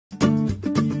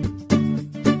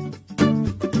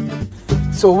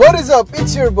So what is up?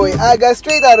 It's your boy Aga,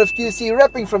 straight out of QC,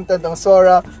 repping from Tantang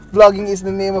Sora. Vlogging is the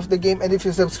name of the game, and if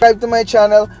you subscribe to my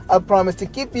channel, I'll promise to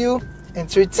keep you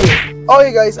entertained.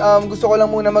 Okay guys, gusto ko lang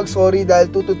muna mag-sorry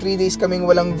dahil 2 to 3 days kaming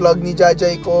walang vlog ni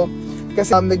Jajay ko. Kasi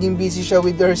naging busy siya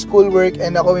with her schoolwork,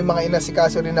 and ako may mga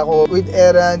inasikaso rin ako with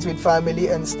errands, with family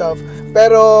and stuff.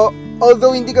 Pero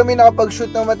although hindi kami nakapag-shoot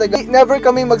ng matagal, never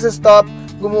kami magsa-stop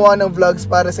gumawa ng vlogs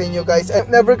para sa inyo guys. And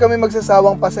never kami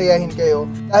magsasawang pasayahin kayo.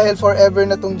 Dahil forever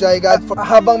na tong Jaiga. At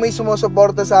habang may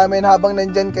sumusuporta sa amin, habang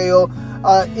nandyan kayo,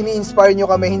 ini-inspire nyo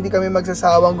kami, hindi kami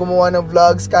magsasawang gumawa ng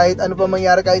vlogs. Kahit ano pa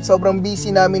mangyari, kahit sobrang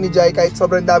busy namin ni Jai, kahit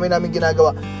sobrang dami namin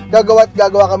ginagawa.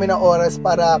 Gagawa kami ng oras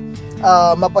para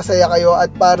mapasaya kayo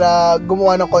at para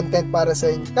gumawa ng content para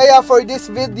sa inyo. Kaya for this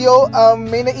video,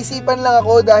 may naisipan lang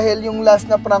ako dahil yung last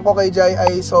na prank ko kay Jai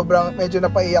ay sobrang medyo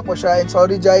napaiyak ko siya. And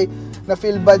sorry Jai, na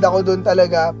feel bad ako dun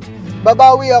talaga.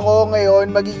 Babawi ako ngayon,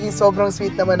 magiging sobrang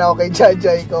sweet naman ako kay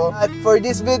Jai ko. At for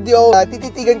this video,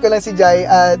 tititigan ko lang si Jai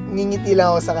at ngingiti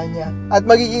lang ako sa kanya. At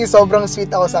magiging sobrang sweet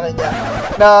ako sa kanya.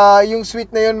 Na yung sweet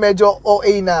na yun medyo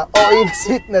OA na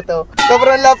sweet na to.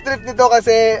 Sobrang love trip nito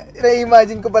kasi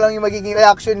na-imagine ko pa lang yung magiging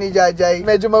reaction ni Jai.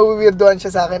 Medyo mawiwirdoan siya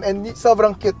sa akin and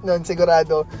sobrang cute nun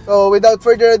sigurado. So without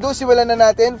further ado, simulan na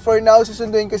natin. For now,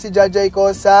 susunduin ko si Jai ko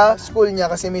sa school niya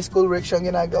kasi may schoolwork siyang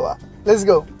ginagawa. Let's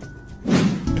go!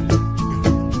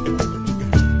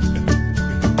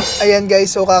 Ayan guys,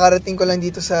 so kakarating ko lang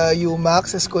dito sa UMAC,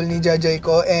 sa school ni Jajay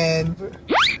ko, and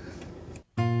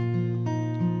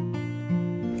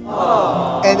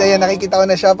ayan, nakikita ko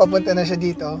na siya, papunta na siya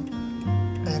dito.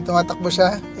 Ayan, tumatakbo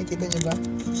siya, nakikita niyo ba?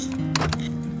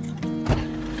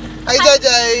 Hi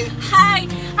Jajay! Hi!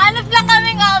 Hanap lang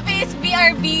kaming office,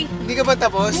 BRB. Hindi ka pa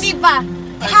tapos? Hindi pa.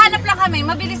 Hanap lang kami,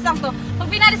 mabilis lang to.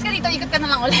 Pag binalis ka dito, ikot ka na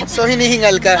lang ulit. So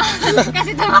hinihingal ka?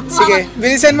 Kasi tumakbo. Sige,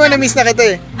 bilisan mo, na-miss na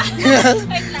kita eh.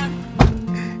 Wait lang.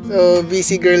 So,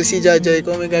 busy girl si Jajay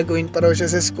ko. May gagawin pa raw siya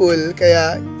sa school.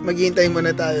 Kaya, maghihintay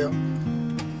muna tayo.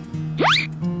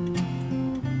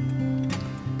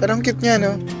 Parang cute niya,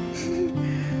 no?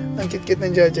 Ang cute-cute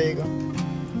ng Jajay ko.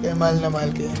 Kaya mahal na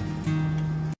mahal ko yan.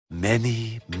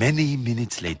 Many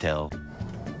minutes later.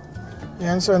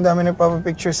 Yan, so ang dami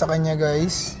nagpapapicture sa kanya,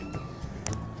 guys.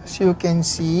 As you can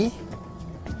see.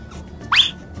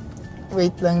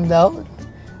 Wait lang daw.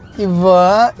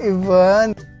 Iba.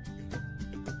 Ang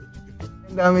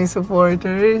daming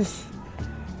supporters.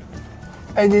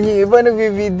 Ayun yung iba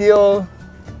nagbi-video.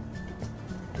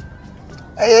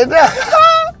 Ayan na.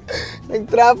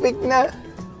 Nag-traffic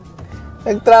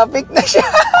na siya.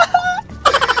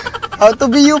 How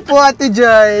to be you po, Ate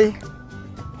Jai.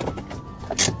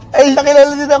 Ay,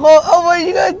 nakilala din ako. Oh my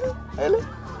God.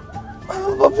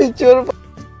 Pa-picture pa.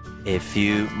 A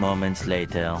few moments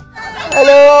later.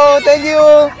 Hello, thank you.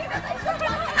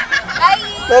 Hi!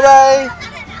 Bye-bye.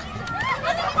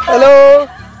 Hello!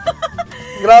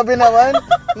 Grabe naman.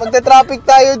 Magta-traffic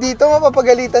tayo dito,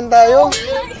 mapapagalitan tayo.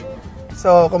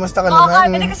 So, kumusta ka naman?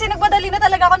 Okay, kasi nagmadali na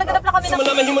talaga ako. Naghanap lang kami ng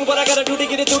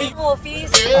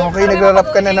office. Okay,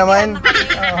 nagra-rap ka na naman.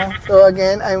 So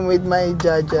again, I'm with my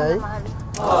Jajay.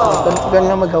 Ganun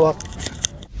lang maghawak.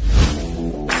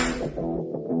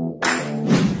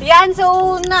 Yan,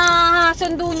 so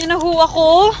nasundo niyo na ho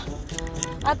ako.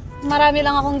 At marami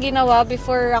lang akong ginawa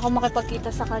before ako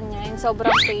makipagkita sa kanya. And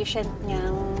sobrang patient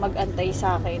niyang mag-antay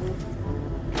sa akin.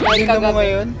 Ganda mo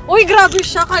ngayon? Uy, grabe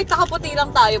siya. Kahit nakaputi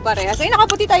lang tayo parehas. Ay,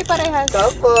 nakaputi tayo parehas.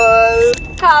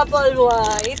 Couple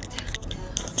white.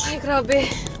 Ay, grabe.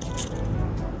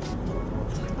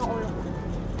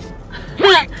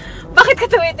 Bakit ka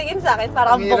tumitingin sa akin?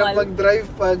 Parang ang hirap bungal. mag-drive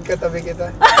pag katabi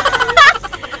kita.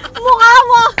 Mukha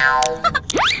mo!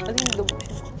 Ano yung dugo?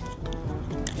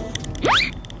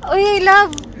 Uy,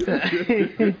 love!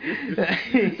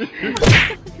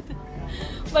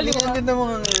 Balik Ang ganda mo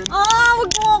nga ngayon.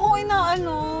 Wag mo akong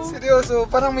inaano. Seryoso,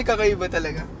 parang may kakaiba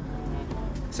talaga.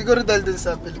 Siguro dahil dun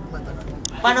sa pilik mata.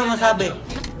 Paano masabi?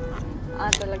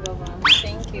 Talaga ba?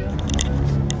 Thank you.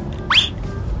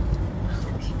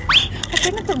 Huwag ka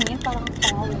na tumingin, parang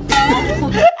tawag.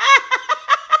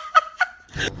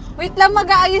 Wait lang,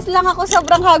 mag-aayos lang ako.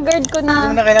 Sobrang haggard ko na.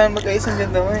 Ano na kailangan mag-ayos? Ang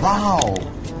ganda mo eh. Wow!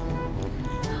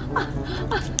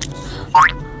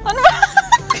 Ano ba?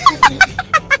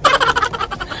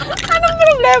 Anong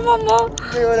problema mo?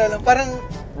 Hindi, wala lang. Parang,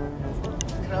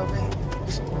 grabe.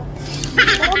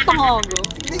 Parang tangago.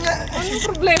 Hindi nga. Anong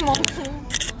problema mo?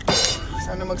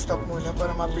 Sana mag-stop muna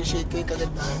para ma-appreciate ko yung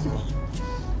kagandahan mo.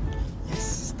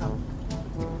 Yes, stop.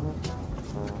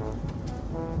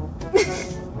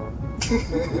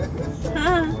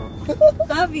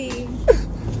 Happy.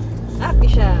 Happy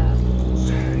siya.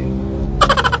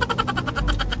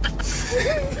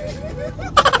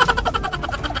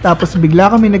 Tapos bigla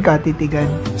kami nagkatitigan.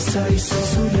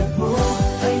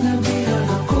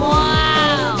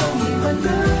 Wow!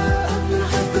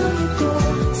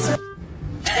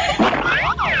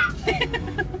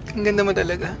 Ang ganda mo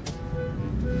talaga.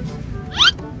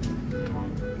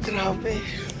 Grabe.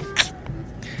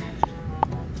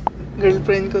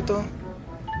 Girlfriend ko to.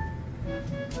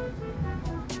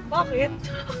 Bakit?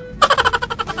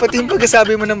 Pati yung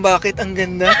pagkasabi mo ng bakit, ang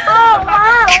ganda. Oh,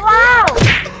 wow!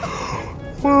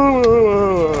 Wow!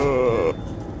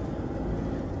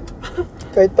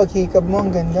 Kahit paghikab mo, ang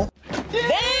ganda.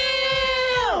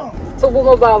 So,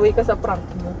 bumabawi ka sa prank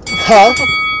mo? Ha?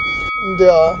 Hindi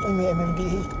Ay, may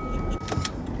MMDA.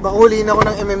 Baka huliin ako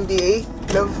ng MMDA,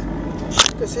 love.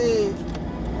 Kasi,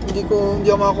 hindi ako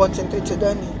makakonsentrate sa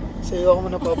Dani. Sa'yo ako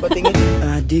muna papatingin.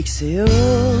 Adik sa'yo,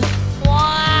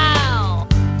 Wow!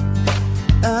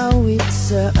 awit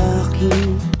sa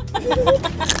akin.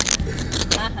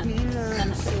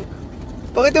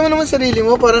 Pakita mo naman sarili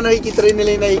mo para nakikita rin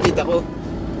nila yung nakikita ko.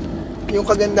 Yung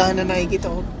kagandahan na nakikita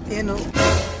ko. Ayan o.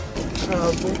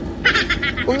 Grabe.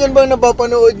 Kung yan bang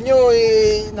napapanood nyo,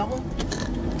 naku.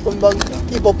 Kung bang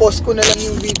ipopost ko na lang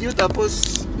yung video tapos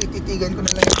tititigan ko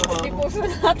na lang yung mukha ko. I-post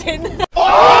natin.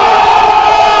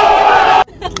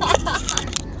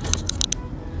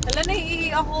 Wala,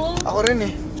 naiihi ako. Ako rin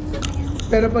eh.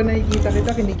 Pero pag nakikita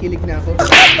kita, kinikilig na ako.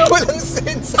 Walang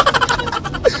sense.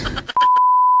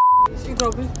 Si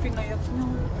grabe, pinayat niya.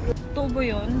 Totoo ba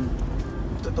yun?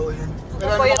 Totoo yan.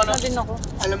 Pero Napayat na din ako.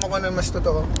 alam mo kung ano mas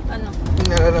totoo? Ano? Yung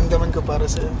nararamdaman ko para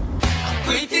sa'yo.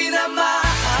 Ako'y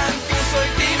tinamaan, puso'y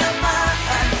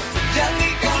tinamaan. Sadyang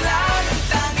ikaw lang ang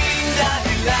tanging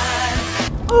dahilan.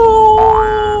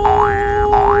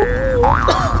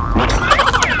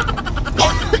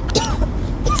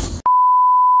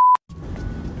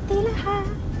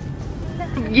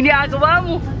 Ginagawa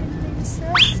mo!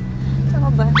 Tama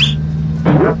ba?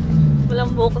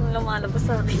 Walang buhok na lumalabas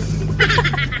sa akin.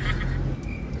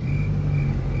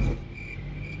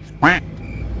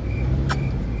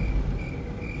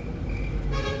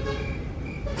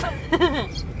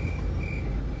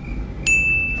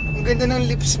 Ang ganda ng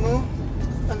lips mo.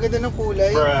 Ang ganda ng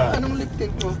kulay. Anong lip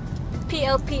tint mo?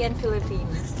 PLP and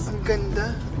Philippines. Ang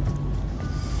ganda.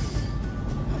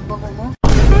 Ang bango mo.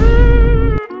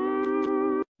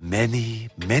 Many,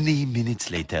 many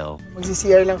minutes later.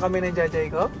 Magsi-CR lang kami ng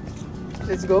Jajay ko.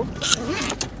 Let's go.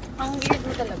 Ang weird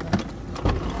mo talaga.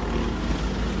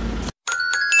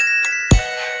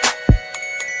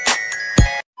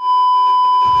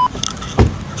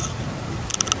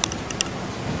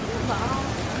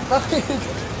 Bakit?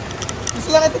 Gusto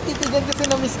lang kita titigan kasi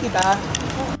na-miss kita.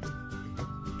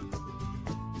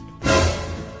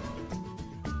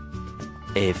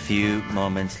 A few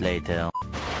moments later.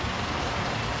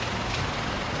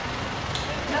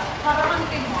 Parang ang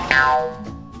tingin mo.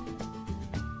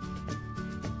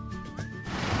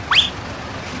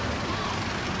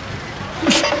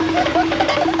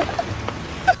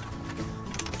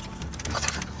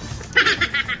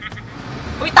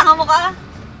 Uy, tanga mo ka.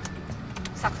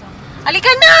 Sakto. Alika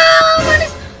na!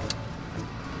 Manis!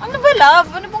 Ano ba, love?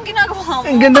 Ano pong ginagawa mo?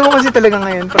 Ang ganda mo kasi talaga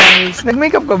ngayon, promise.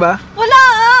 Nag-makeup ka ba? Wala!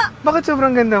 Bakit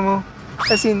sobrang ganda mo?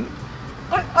 As in,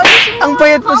 Ayusin mo ang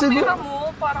payat mo camera siguro. mo,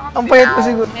 parang Ang payat mo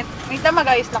siguro. Wait na,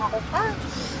 mag-ayos lang ako.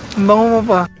 Ang bango mo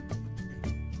pa.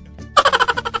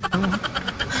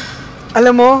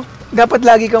 Alam mo, dapat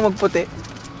lagi kang magputi.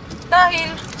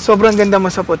 Dahil, Sobrang ganda mo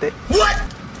sa puti. What?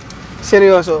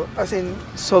 Seryoso. As in,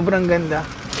 sobrang ganda.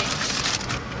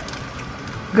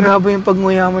 Grabe yung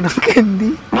pagnguya mo ng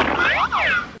candy.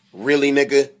 Really,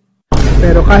 nigga?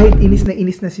 Pero kahit inis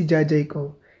na si Jajay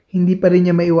ko, hindi pa rin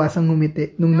niya maiwasang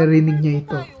ngumiti nung narinig niya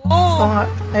ito. Oo nga,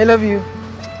 I love you.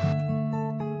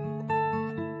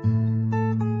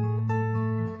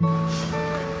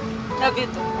 love you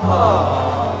too.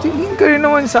 Tingin ka rin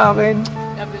naman sa akin.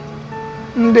 Love you too.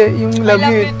 Hindi, yung I love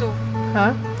love you. you too. Ha?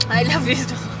 I love you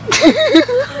too.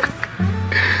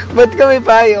 Ba't ka may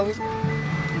payong?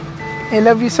 I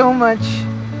love you so much.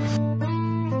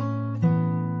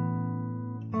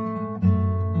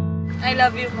 I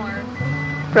love you more.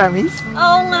 Promise?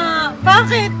 Oo nga.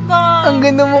 Bakit ba? Ang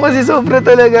ganda mo kasi sobra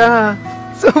talaga ha.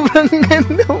 Sobrang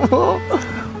ganda mo.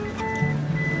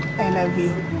 I love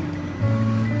you.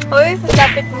 Uy,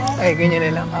 lapit mo. Ay, ganyan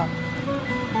na lang ha.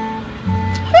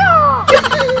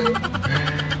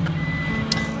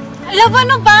 Love,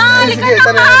 ano ba? Ay, Halika sige, na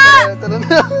tara nga! na, tara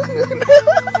na.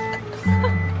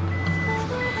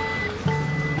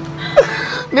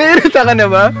 Nairita ka na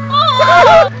ba?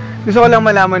 Gusto ko lang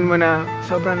malaman mo na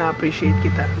sobrang na-appreciate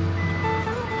kita.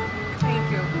 Thank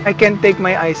you. I can't take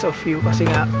my eyes off you kasi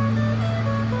nga,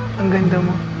 ang ganda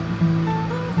mo.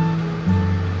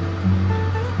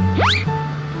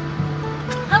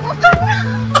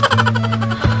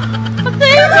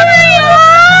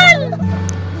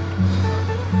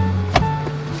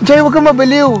 Jai, huwag kang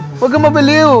mabaliw. Huwag kang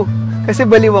mabaliw. Kasi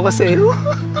baliw ako sa'yo.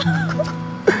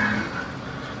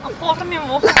 Ang corny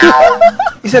mo.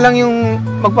 Isa lang yung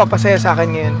magpapasaya sa akin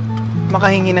ngayon.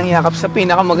 Makahingi ng yakap sa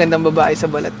pinakamagandang babae sa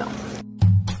balat ng.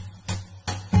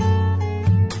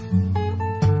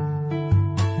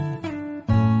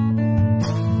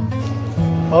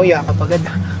 Oh, yakap agad.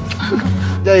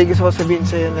 Jai, gusto ko sabihin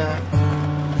sa'yo na...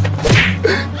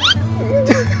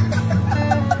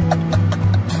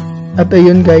 At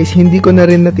ayun guys, hindi ko na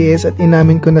rin natiis at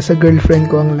inamin ko na sa girlfriend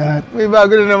ko ang lahat. May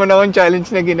bago na naman akong challenge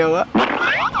na ginawa.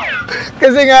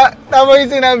 Kasi nga, tama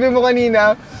yung sinabi mo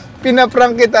kanina,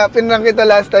 pinaprank kita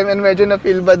last time and medyo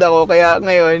na-feel bad ako. Kaya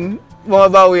ngayon,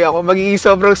 bumabawi ako. Magiging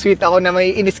sobrang sweet ako na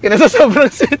may inis ka na sa sobrang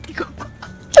sweet ko.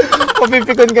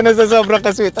 Papipikon ka na sa sobrang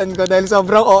kasweetan ko dahil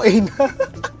sobrang OA na.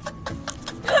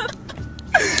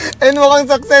 And mukhang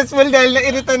successful dahil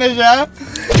nairita na siya.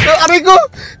 So, aray ko!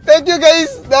 Thank you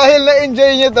guys! Dahil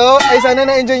na-enjoy nyo to. Ay, sana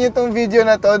na-enjoy nyo tong video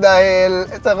na to dahil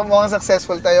ito, mukhang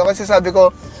successful tayo. Kasi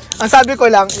ang sabi ko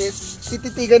lang is,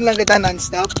 tititigan lang kita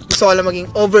non-stop. Gusto ko lang maging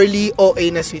overly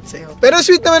OA na sweet sa'yo. Pero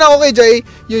sweet naman ako kay Jai,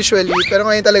 usually. Pero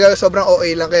ngayon talaga sobrang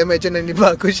OA lang, kaya medyo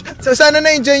nanibago siya. So, sana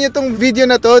na-enjoy nyo tong video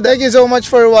na to. Thank you so much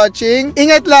for watching.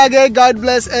 Ingat lagi, God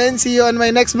bless, and see you on my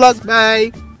next vlog.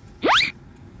 Bye!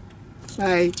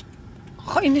 Bye!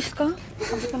 Kainis ka?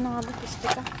 Sabi ko na nga ba, piste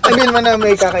ka? Na-feel mo na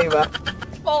may kakaiba?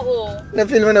 Oo.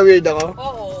 Na-feel mo na weird ako?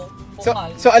 Oo.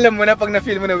 So alam mo na pag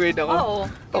na-feel mo na weird ako? Oo.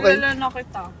 Okay. Kilala na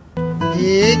kita.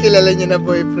 Kilala niya na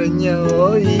boyfriend niya.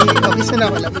 Oh, okay,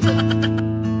 sana ako lang.